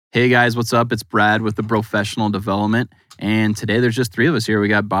Hey guys, what's up? It's Brad with the Professional Development. And today there's just three of us here. We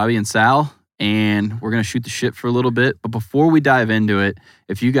got Bobby and Sal, and we're going to shoot the shit for a little bit. But before we dive into it,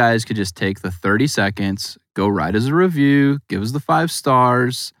 if you guys could just take the 30 seconds, go write us a review, give us the 5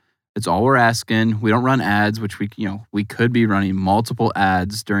 stars. It's all we're asking. We don't run ads, which we could be running multiple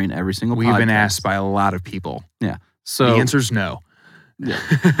ads during every single podcast. We've been asked by a lot of people. Yeah. So the answer's no. Yeah.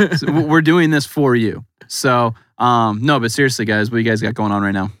 So we're doing this for you. So, no, but seriously, guys, what you guys got going on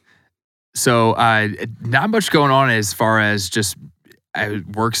right now? So, not much going on as far as just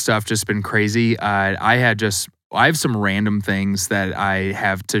work stuff. Just been crazy. I have some random things that I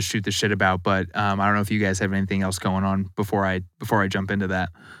have to shoot the shit about, but I don't know if you guys have anything else going on before I jump into that.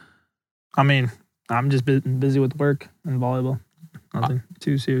 I mean, I'm just busy with work and volleyball. Nothing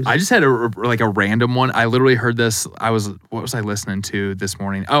too serious. I just had a random one. I literally heard this. What was I listening to this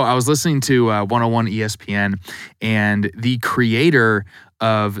morning? Oh, I was listening to 101 ESPN, and the creator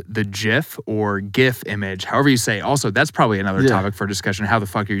of the GIF or GIF image, however you say. Also, that's probably another topic for discussion. How the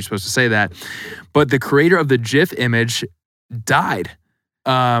fuck are you supposed to say that? But the creator of the GIF image died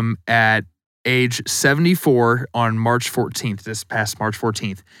at age 74 on March 14th, this past March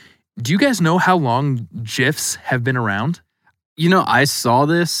 14th. Do you guys know how long GIFs have been around? I saw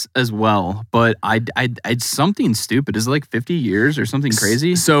this as well, but I'd something stupid. Is it like 50 years or something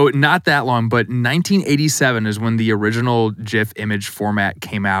crazy? So not that long, but 1987 is when the original GIF image format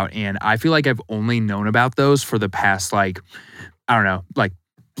came out. And I feel like I've only known about those for the past,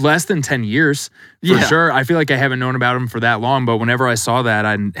 less than 10 years for sure. I feel like I haven't known about him for that long, but whenever I saw that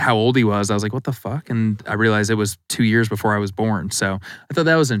and how old he was, I was like, what the fuck? And I realized it was 2 years before I was born. So I thought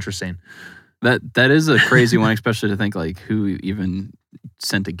that was interesting. That is a crazy one, especially to think like who even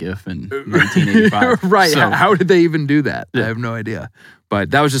sent a GIF in 1985. Right. So, how did they even do that? Yeah. I have no idea.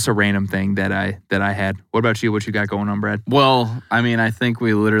 But that was just a random thing that I had. What about you? What you got going on, Brad? Well, I mean, I think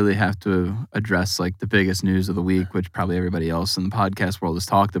we literally have to address like the biggest news of the week, which probably everybody else in the podcast world has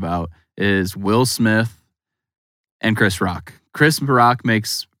talked about, is Will Smith and Chris Rock. Chris Rock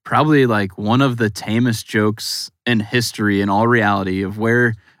makes probably like one of the tamest jokes in history in all reality of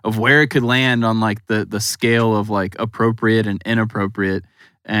where it could land on like the scale of like appropriate and inappropriate.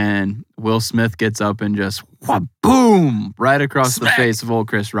 And Will Smith gets up and just boom right across the face of old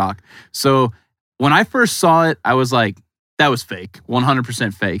Chris Rock. So when I first saw it, I was like, that was fake,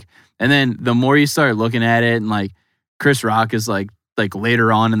 100% fake. And then the more you start looking at it, and like Chris Rock is like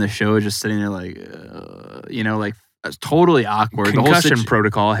later on in the show, just sitting there like, it's totally awkward. Concussion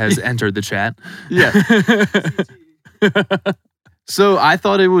protocol has entered the chat. Yeah. So I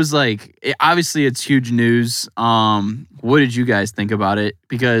thought it was obviously it's huge news. What did you guys think about it?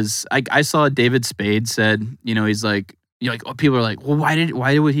 Because I saw David Spade said, he's like, people are like, well,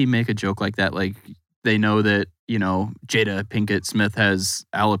 why would he make a joke like that? Like they know that, Jada Pinkett Smith has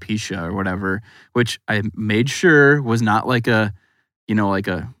alopecia or whatever, which I made sure was not like a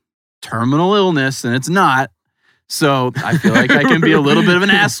terminal illness, and it's not. So I feel like I can be a little bit of an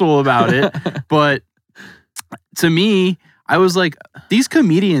asshole about it. But to me, I was like, these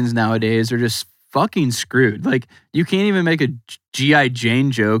comedians nowadays are just fucking screwed. Like, you can't even make a G.I.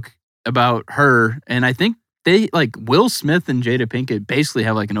 Jane joke about her. And I think they, like, Will Smith and Jada Pinkett basically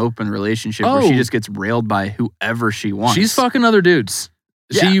have, like, an open relationship where she just gets railed by whoever she wants. She's fucking other dudes.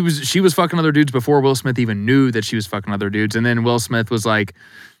 Yeah. She was fucking other dudes before Will Smith even knew that she was fucking other dudes. And then Will Smith was like,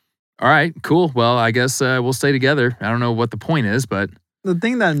 all right, cool. Well, I guess we'll stay together. I don't know what the point is, but... The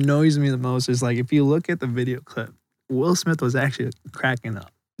thing that annoys me the most is, like, if you look at the video clip, Will Smith was actually cracking up.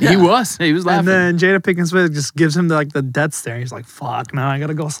 Yeah. He was laughing. And then Jada Pinkett Smith just gives him the death stare. He's like, fuck, now I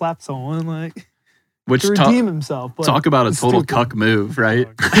gotta go slap someone, like, which to redeem himself. But talk about a total cuck move, right?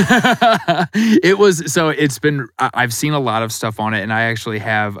 I've seen a lot of stuff on it, and I actually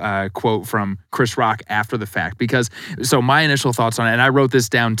have a quote from Chris Rock after the fact, so my initial thoughts on it, and I wrote this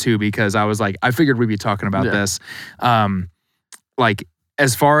down too, because I was like, I figured we'd be talking about this.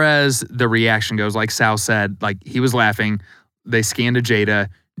 As far as the reaction goes, like Sal said, like he was laughing. They scanned to Jada.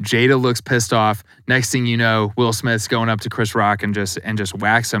 Jada looks pissed off. Next thing you know, Will Smith's going up to Chris Rock and just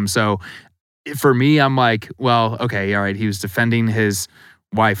whacks him. So for me, I'm like, well, okay, all right. He was defending his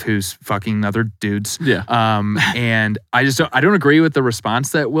wife who's fucking other dudes. Yeah. And I don't agree with the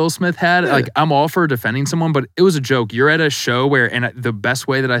response that Will Smith had. Yeah. Like, I'm all for defending someone, but it was a joke. You're at a show where, and the best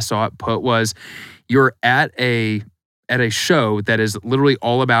way that I saw it put was, you're at a show that is literally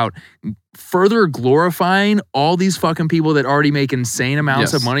all about further glorifying all these fucking people that already make insane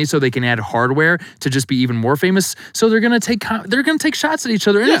amounts of money so they can add hardware to just be even more famous. So they're going to take shots at each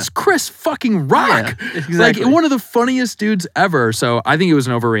other. And it's Chris fucking Rock. Yeah, exactly. Like one of the funniest dudes ever. So I think it was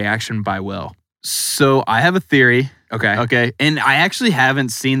an overreaction by Will. So I have a theory. Okay. Okay. And I actually haven't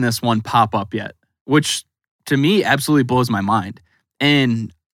seen this one pop up yet, which to me absolutely blows my mind.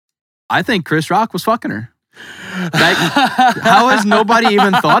 And I think Chris Rock was fucking her. Like, how has nobody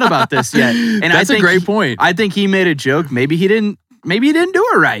even thought about this yet? And That's I think a great point. I think he made a joke. Maybe he didn't do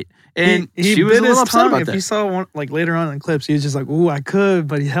it right. And he she was a bit little his upset tongue. about If that. you saw one like later on in the clips, he was just like, "Ooh, I could,"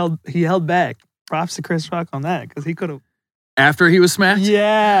 but he held back. Props to Chris Rock on that because he could have. After he was smacked?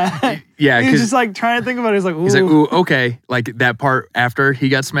 Yeah, Yeah, he was because just like trying to think about it. He's like, "Ooh, he's like, ooh, okay. Like that part after he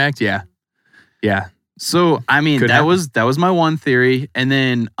got smacked? Yeah. Yeah. So I mean, Could that happen. was my one theory. And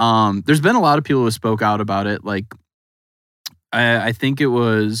then there's been a lot of people who spoke out about it. Like I think it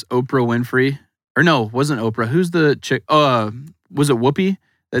was Oprah Winfrey. Or no, it wasn't Oprah. Who's the chick? Was it Whoopi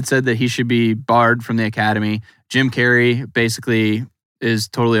that said that he should be barred from the Academy? Jim Carrey basically is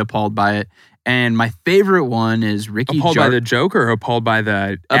totally appalled by it. And my favorite one is Ricky Appalled by the joke or appalled by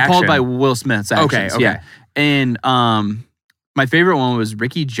the appalled action? by Will Smith's actions. Okay. Yeah. And my favorite one was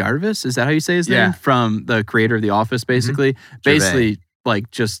Ricky Jarvis. Is that how you say his Yeah. name? From the creator of The Office, basically. Basically, like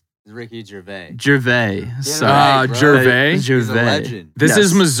just Ricky Gervais. Gervais. Get it So right, bro. Gervais? He's a Gervais. legend. This Yes.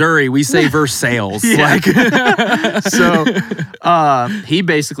 is Missouri. We say Versailles. Yeah. Like, So he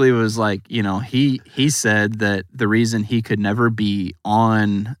basically was like, you know, he said that the reason he could never be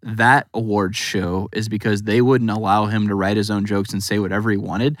on that awards show is because they wouldn't allow him to write his own jokes and say whatever he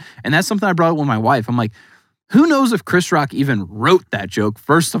wanted. And that's something I brought up with my wife. I'm like, who knows if Chris Rock even wrote that joke,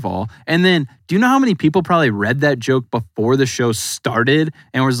 first of all? And then, do you know how many people probably read that joke before the show started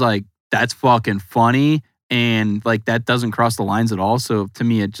and was like, that's fucking funny? And like, that doesn't cross the lines at all. So to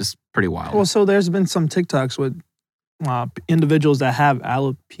me, it's just pretty wild. Well, so there's been some TikToks with individuals that have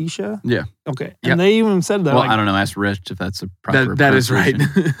alopecia. Yeah. Okay. Yep. And they even said that. Well, like, I don't know. Ask Rich if that's a proper that is right.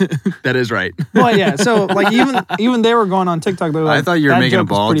 pronunciation. That is right. well, yeah. So like even they were going on TikTok. They were like, I thought you were that making a joke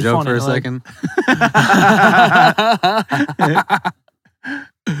was ball pretty joke funny. for a Like, second.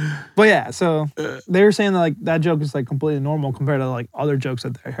 But yeah, so they were saying that like that joke is like completely normal compared to like other jokes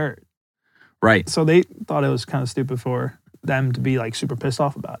that they heard. Right. So they thought it was kind of stupid for them to be like super pissed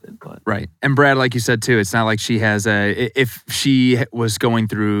off about it. But Right. And Brad, like you said too, it's not like she has if she was going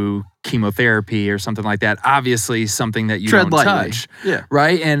through chemotherapy or something like that, obviously something that you Tread don't lightly. touch. Yeah.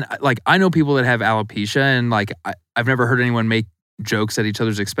 Right. And like, I know people that have alopecia and like, I've never heard anyone make jokes at each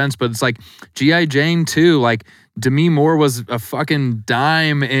other's expense, but it's like G.I. Jane too. Like Demi Moore was a fucking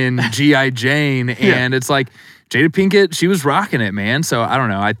dime in G.I. Jane. And it's like Jada Pinkett, she was rocking it, man. So I don't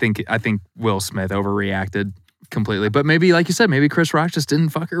know. I think Will Smith overreacted completely. But maybe, like you said, maybe Chris Rock just didn't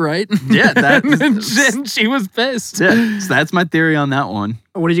fuck her right. Yeah, and she was pissed. Yeah. So that's my theory on that one.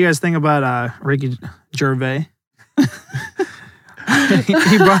 what did you guys think about Ricky Gervais? he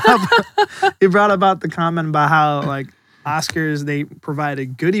brought about the comment about how like Oscars they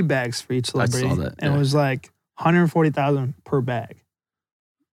provided goodie bags for each celebrity, saw that, and yeah. it was like $140,000 per bag.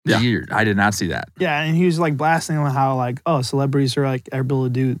 Yeah. Weird. I did not see that. Yeah, and he was like blasting on how like, oh, celebrities are like able to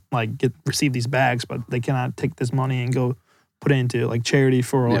do like receive these bags, but they cannot take this money and go put it into like charity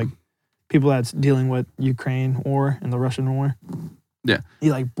for Yeah. like people that's dealing with Ukraine war and the Russian war. Yeah.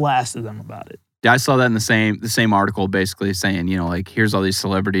 He like blasted them about it. Yeah, I saw that in the same article, basically saying, you know, like here's all these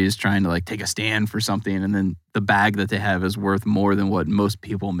celebrities trying to like take a stand for something, and then the bag that they have is worth more than what most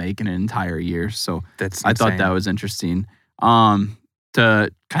people make in an entire year. So That's I thought insane. that was interesting. To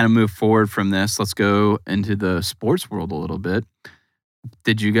kind of move forward from this, let's go into the sports world a little bit.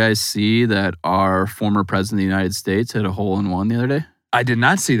 Did you guys see that our former president of the United States hit a hole-in-one the other day? I did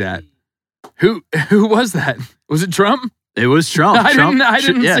not see that. Who was that? Was it Trump? It was Trump. I Trump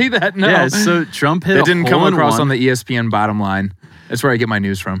didn't yeah. see that. No. Yeah, so Trump hit that a didn't come across hole-in-one. on the E ESPN bottom line. That's where I get my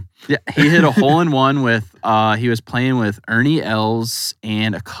news from. Yeah, he hit a hole-in-one with, he was playing with Ernie Els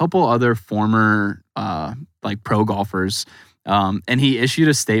and a couple other former, like pro golfers. And he issued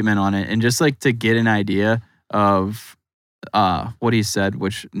a statement on it. And just like to get an idea of what he said,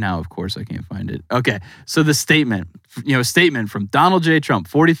 which now, of course, I can't find it. Okay, so the statement from Donald J. Trump,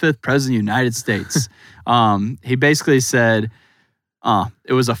 45th President of the United States. He basically said,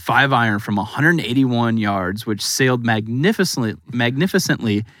 it was a 5-iron from 181 yards, which sailed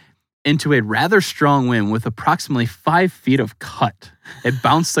magnificently into a rather strong wind with approximately 5 feet of cut. It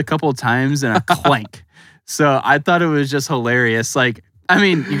bounced a couple of times and a clank. So I thought it was just hilarious. Like, I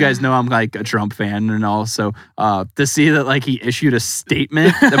mean, you guys know I'm like a Trump fan and all. So to see that like he issued a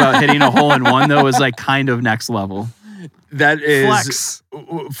statement about hitting a hole-in-one though was like kind of next level. That is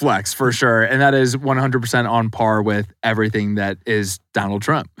Flex. for sure. And that is 100% on par with everything that is Donald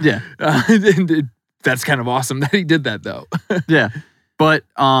Trump. Yeah. That's kind of awesome that he did that though. Yeah. But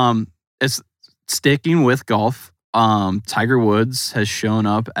it's sticking with golf. Tiger Woods has shown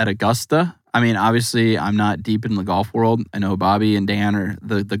up at Augusta. I mean, obviously, I'm not deep in the golf world. I know Bobby and Dan are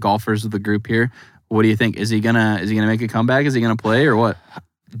the golfers of the group here. What do you think? Is he gonna make a comeback? Is he gonna play or what?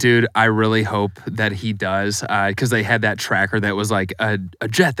 Dude, I really hope that he does, because they had that tracker that was like a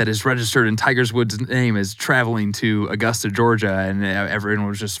jet that is registered in Tiger Woods' name is traveling to Augusta, Georgia, and everyone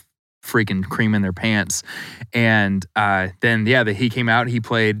was just freaking creaming their pants. And then, he came out. He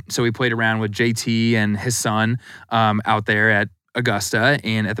played around with JT and his son out there at Augusta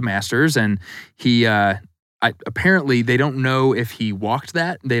and at the Masters, and he. Apparently, they don't know if he walked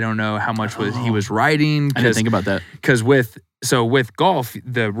that. They don't know how much he was riding. I didn't think about that. Because with golf,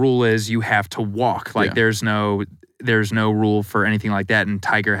 the rule is you have to walk. Like there's no rule for anything like that. And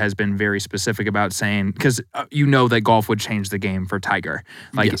Tiger has been very specific about saying, because that golf would change the game for Tiger.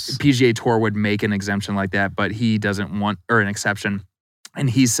 Like PGA Tour would make an exemption like that, but he doesn't want, or an exception. And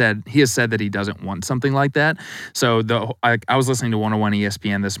he has said that he doesn't want something like that. So I was listening to 101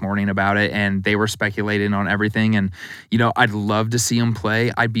 ESPN this morning about it, and they were speculating on everything. And I'd love to see him play.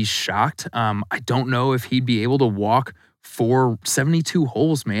 I'd be shocked. I don't know if he'd be able to walk for 72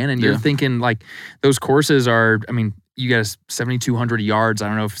 holes, man. And you're thinking like those courses are. I mean, you got 7,200 yards. I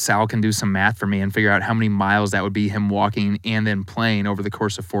don't know if Sal can do some math for me and figure out how many miles that would be him walking and then playing over the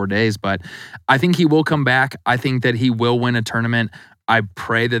course of 4 days. But I think he will come back. I think that he will win a tournament. I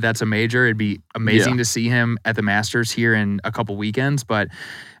pray that that's a major. It'd be amazing to see him at the Masters here in a couple weekends, but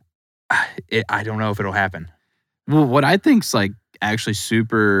I don't know if it'll happen. Well, what I think's like actually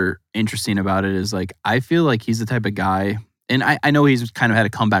super interesting about it is like I feel like he's the type of guy, and I know he's kind of had a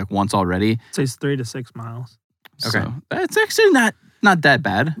comeback once already. So it's 3 to 6 miles. Okay, so that's actually not that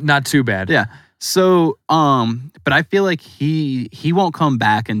bad. Not too bad. Yeah. So, but I feel like he won't come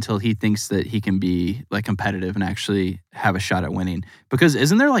back until he thinks that he can be like competitive and actually have a shot at winning. Because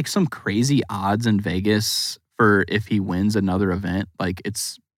isn't there like some crazy odds in Vegas for if he wins another event? Like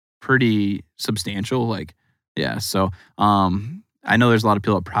it's pretty substantial. Like, yeah. So, I know there's a lot of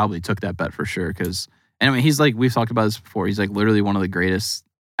people that probably took that bet for sure. Because, and I mean, he's like, we've talked about this before. He's like literally one of the greatest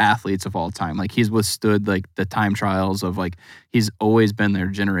athletes of all time. Like he's withstood like the time trials of like he's always been there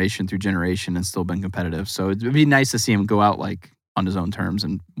generation through generation and still been competitive. So it'd be nice to see him go out like on his own terms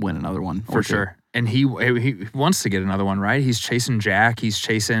and win another one for sure. And he wants to get another one, right? He's chasing Jack. He's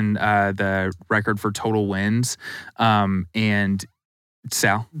chasing the record for total wins. And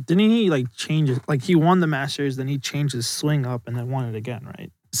Sal, didn't he like change it? Like he won the Masters, then he changed his swing up and then won it again,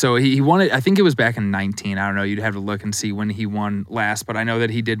 right? So he won it, I think it was back in 19. I don't know. You'd have to look and see when he won last, but I know that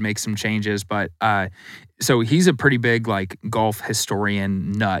he did make some changes. But so he's a pretty big like golf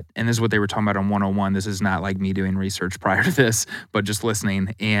historian nut. And this is what they were talking about on 101. This is not like me doing research prior to this, but just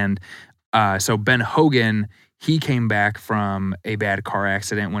listening. And so Ben Hogan, he came back from a bad car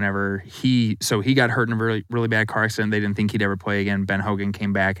accident whenever he got hurt in a really, really bad car accident. They didn't think he'd ever play again. Ben Hogan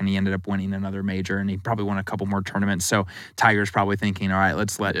came back and he ended up winning another major and he probably won a couple more tournaments. So Tiger's probably thinking, all right,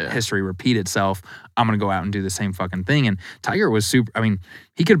 let's let history repeat itself. I'm going to go out and do the same fucking thing. And Tiger was super, I mean,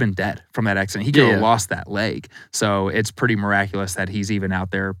 he could have been dead from that accident. He could have lost that leg. So it's pretty miraculous that he's even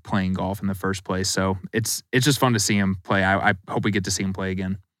out there playing golf in the first place. So it's just fun to see him play. I hope we get to see him play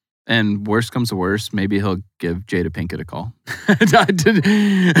again. And worst comes to worst, maybe he'll give Jada Pinkett a call.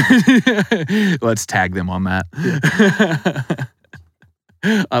 Let's tag them on that.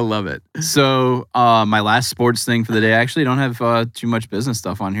 I love it. So my last sports thing for the day, I actually don't have too much business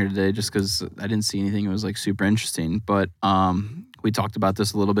stuff on here today just because I didn't see anything that was like super interesting. But we talked about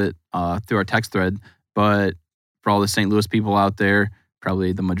this a little bit through our text thread. But for all the St. Louis people out there,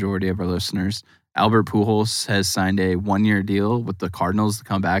 probably the majority of our listeners, Albert Pujols has signed a 1-year deal with the Cardinals to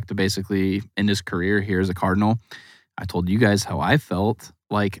come back to basically end his career here as a Cardinal. I told you guys how I felt.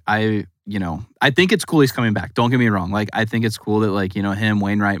 Like I think it's cool he's coming back. Don't get me wrong. Like I think it's cool that like, him,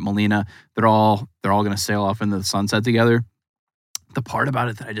 Wainwright, Molina, they're all going to sail off into the sunset together. The part about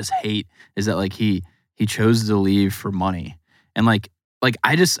it that I just hate is that like he chose to leave for money. And like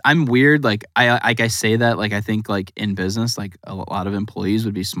I'm weird. Like I say that, like, I think like in business, like a lot of employees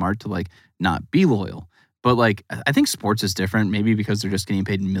would be smart to like not be loyal. But like, I think sports is different, maybe because they're just getting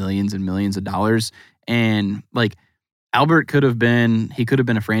paid millions and millions of dollars. And like Albert could have been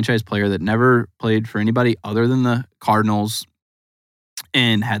a franchise player that never played for anybody other than the Cardinals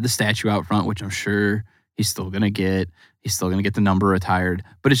and had the statue out front, which I'm sure he's still going to get. He's still going to get the number retired,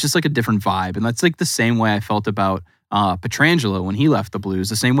 but it's just like a different vibe. And that's like the same way I felt about Petrangelo when he left the Blues,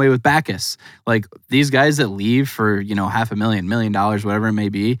 the same way with Backus. Like these guys that leave for, $500,000, $1 million, whatever it may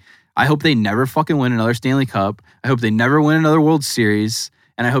be, I hope they never fucking win another Stanley Cup. I hope they never win another World Series.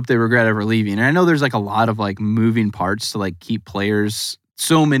 And I hope they regret ever leaving. And I know there's like a lot of like moving parts to like keep players,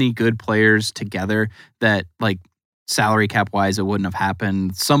 so many good players together that like salary cap wise, it wouldn't have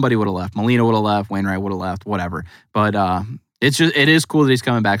happened. Somebody would have left. Molina would have left. Wainwright would have left. Whatever. But it is cool that he's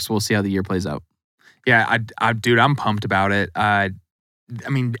coming back. So we'll see how the year plays out. Yeah, dude, I'm pumped about it. I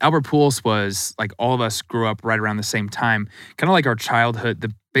mean, Albert Pujols was like all of us grew up right around the same time, kind of like our childhood,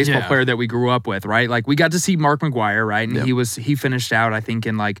 the baseball player that we grew up with, right? Like we got to see Mark McGwire, right? And he finished out, I think,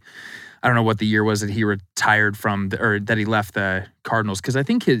 in like, I don't know what the year was that he retired from, or that he left the Cardinals, because I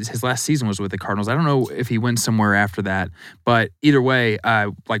think his last season was with the Cardinals. I don't know if he went somewhere after that, but either way,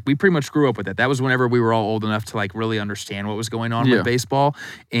 like we pretty much grew up with it. That was whenever we were all old enough to like really understand what was going on with baseball.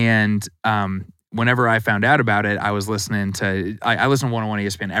 And whenever I found out about it, I was listening to I listen to 101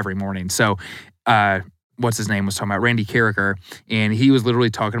 ESPN every morning. So what's his name was talking about Randy Carricker, and he was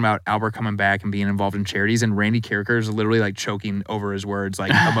literally talking about Albert coming back and being involved in charities, and Randy Carricker is literally like choking over his words,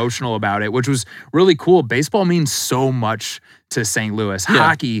 like emotional about it, which was really cool. Baseball means so much to St. Louis.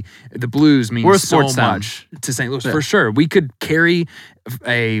 Hockey, the Blues means so much to St. Louis for sure. We could carry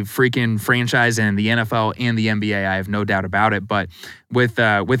a freaking franchise in the NFL and the NBA. I have no doubt about it. But with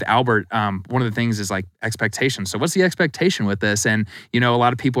Albert, one of the things is like expectations. So what's the expectation with this? And a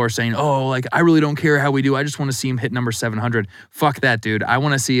lot of people are saying, "Oh, like I really don't care how we do. I just want to see him hit number 700." Fuck that, dude. I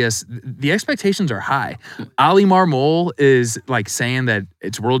want to see us. The expectations are high. Ali Marmol is like saying that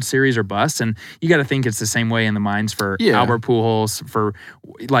it's World Series or bust, and you got to think it's the same way in the minds for Albert Pujols. For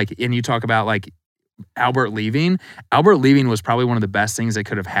like, and you talk about like Albert leaving. Albert leaving was probably one of the best things that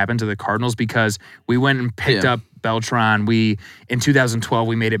could have happened to the Cardinals, because we went and picked up Beltran. In 2012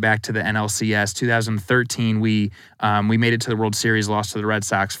 we made it back to the NLCS. 2013 we made it to the World Series, lost to the Red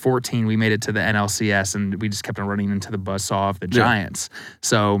Sox. 14 we made it to the NLCS, and we just kept on running into the buzzsaw of the Giants.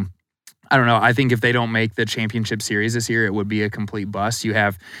 So I don't know. I think if they don't make the championship series this year, it would be a complete bust. You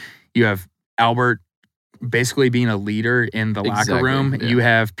have Albert basically being a leader in the locker room. You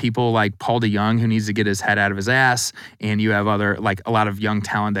have people like Paul DeJong, who needs to get his head out of his ass, and you have a lot of young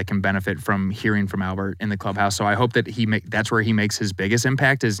talent that can benefit from hearing from Albert in the clubhouse. So I hope that that's where he makes his biggest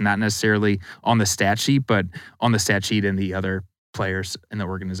impact, is not necessarily on the stat sheet, but on the stat sheet and the other players in the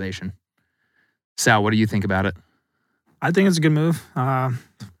organization. Sal, what do you think about it? I think it's a good move.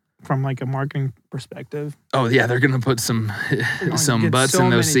 From like a marketing perspective. Oh yeah, they're gonna put some butts in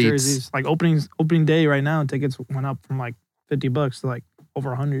those seats. Jerseys. Like opening day right now, tickets went up from like $50 to like over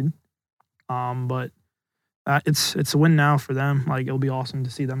 100. But it's a win now for them. Like it'll be awesome to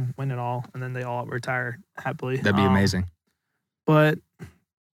see them win it all, and then they all retire happily. That'd be amazing. But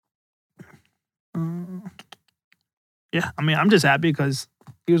yeah, I mean, I'm just happy because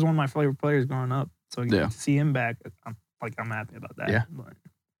he was one of my favorite players growing up. So to see him back, I'm happy about that. Yeah. But,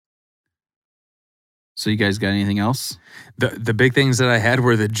 so you guys got anything else? The big things that I had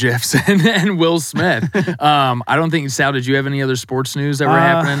were the GIFs and Will Smith. I don't think, Sal, did you have any other sports news that were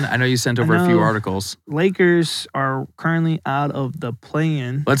happening? I know you sent over a few articles. Lakers are currently out of the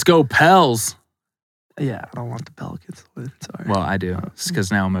play-in. Let's go Pels. Yeah, I don't want the Pelicans to win. Sorry. Well, I do. It's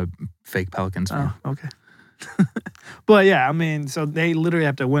because now I'm a fake Pelicans fan. Oh, okay. But yeah, I mean, so they literally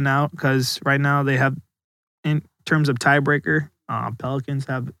have to win out, because right now they have, in terms of tiebreaker, Pelicans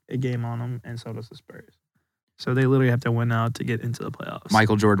have a game on them, and so does the Spurs. So they literally have to win out to get into the playoffs.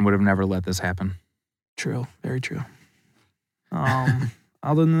 Michael Jordan would have never let this happen. True. Very true.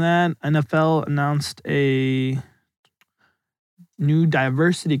 Other than that, NFL announced a new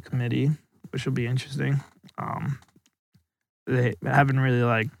diversity committee, which will be interesting. They haven't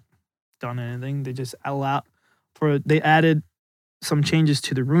really done anything. They just they added some changes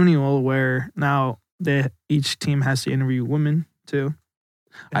to the Rooney Rule, where now each team has to interview women too.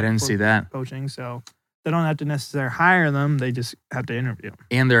 I didn't see that. Coaching, so they don't have to necessarily hire them. They just have to interview.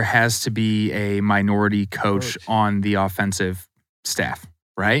 And there has to be a minority coach on the offensive staff,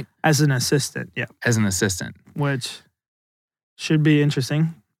 right? As an assistant, yeah. As an assistant. Which should be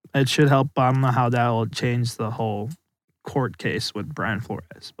interesting. It should help. I don't know how that will change the whole court case with Brian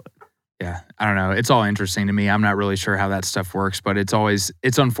Flores. But yeah, I don't know. It's all interesting to me. I'm not really sure how that stuff works, but it's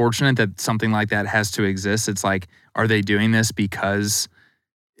unfortunate that something like that has to exist. It's like, are they doing this because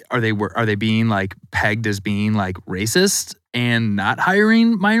are they being like pegged as being like racist and not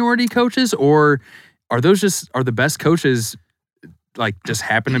hiring minority coaches, or are the best coaches like just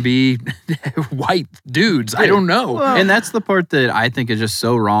happen to be white dudes? I don't know. Well, and that's the part that I think is just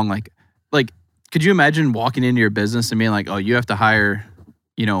so wrong. Like, could you imagine walking into your business and being like, oh, you have to hire,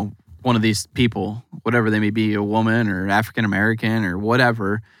 one of these people, whatever they may be, a woman or African American or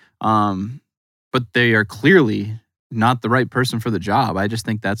whatever, but they are clearly not the right person for the job. I just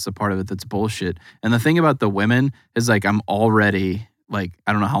think that's the part of it that's bullshit. And the thing about the women is I'm already I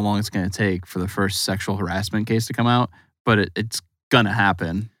don't know how long it's going to take for the first sexual harassment case to come out, but it's going to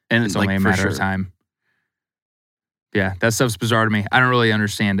happen. And it's only a matter of time. Yeah, that stuff's bizarre to me. I don't really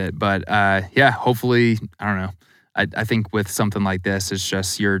understand it, but yeah, hopefully, I don't know. I think with something like this, it's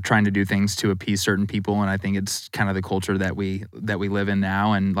just you're trying to do things to appease certain people, and I think it's kind of the culture that we live in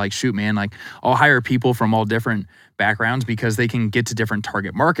now. And like, shoot, man, like I'll hire people from all different backgrounds because they can get to different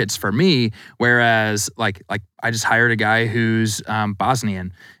target markets for me. Whereas, like I just hired a guy who's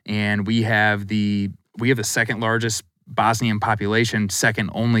Bosnian, and we have the second largest Bosnian population, second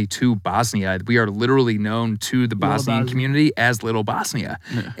only to Bosnia. We are literally known to the Bosnian community as Little Bosnia.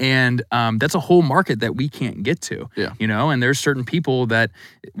 Yeah. And that's a whole market that we can't get to, Yeah. you know, and there's certain people that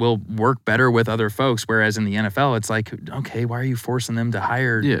will work better with other folks. Whereas in the NFL, it's like, okay, why are you forcing them to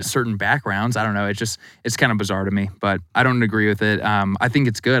hire certain backgrounds? I don't know. It's kind of bizarre to me, but I don't agree with it. I think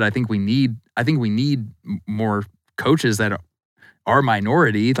it's good. I think we need more coaches that are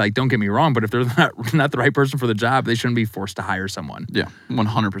minority. Like, don't get me wrong, but if they're not the right person for the job, they shouldn't be forced to hire someone. Yeah,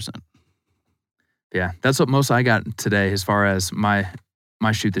 100%. Yeah, that's what most I got today as far as my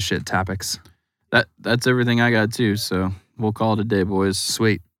shoot the shit topics. That's everything I got too. So we'll call it a day, boys.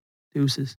 Sweet. Deuces.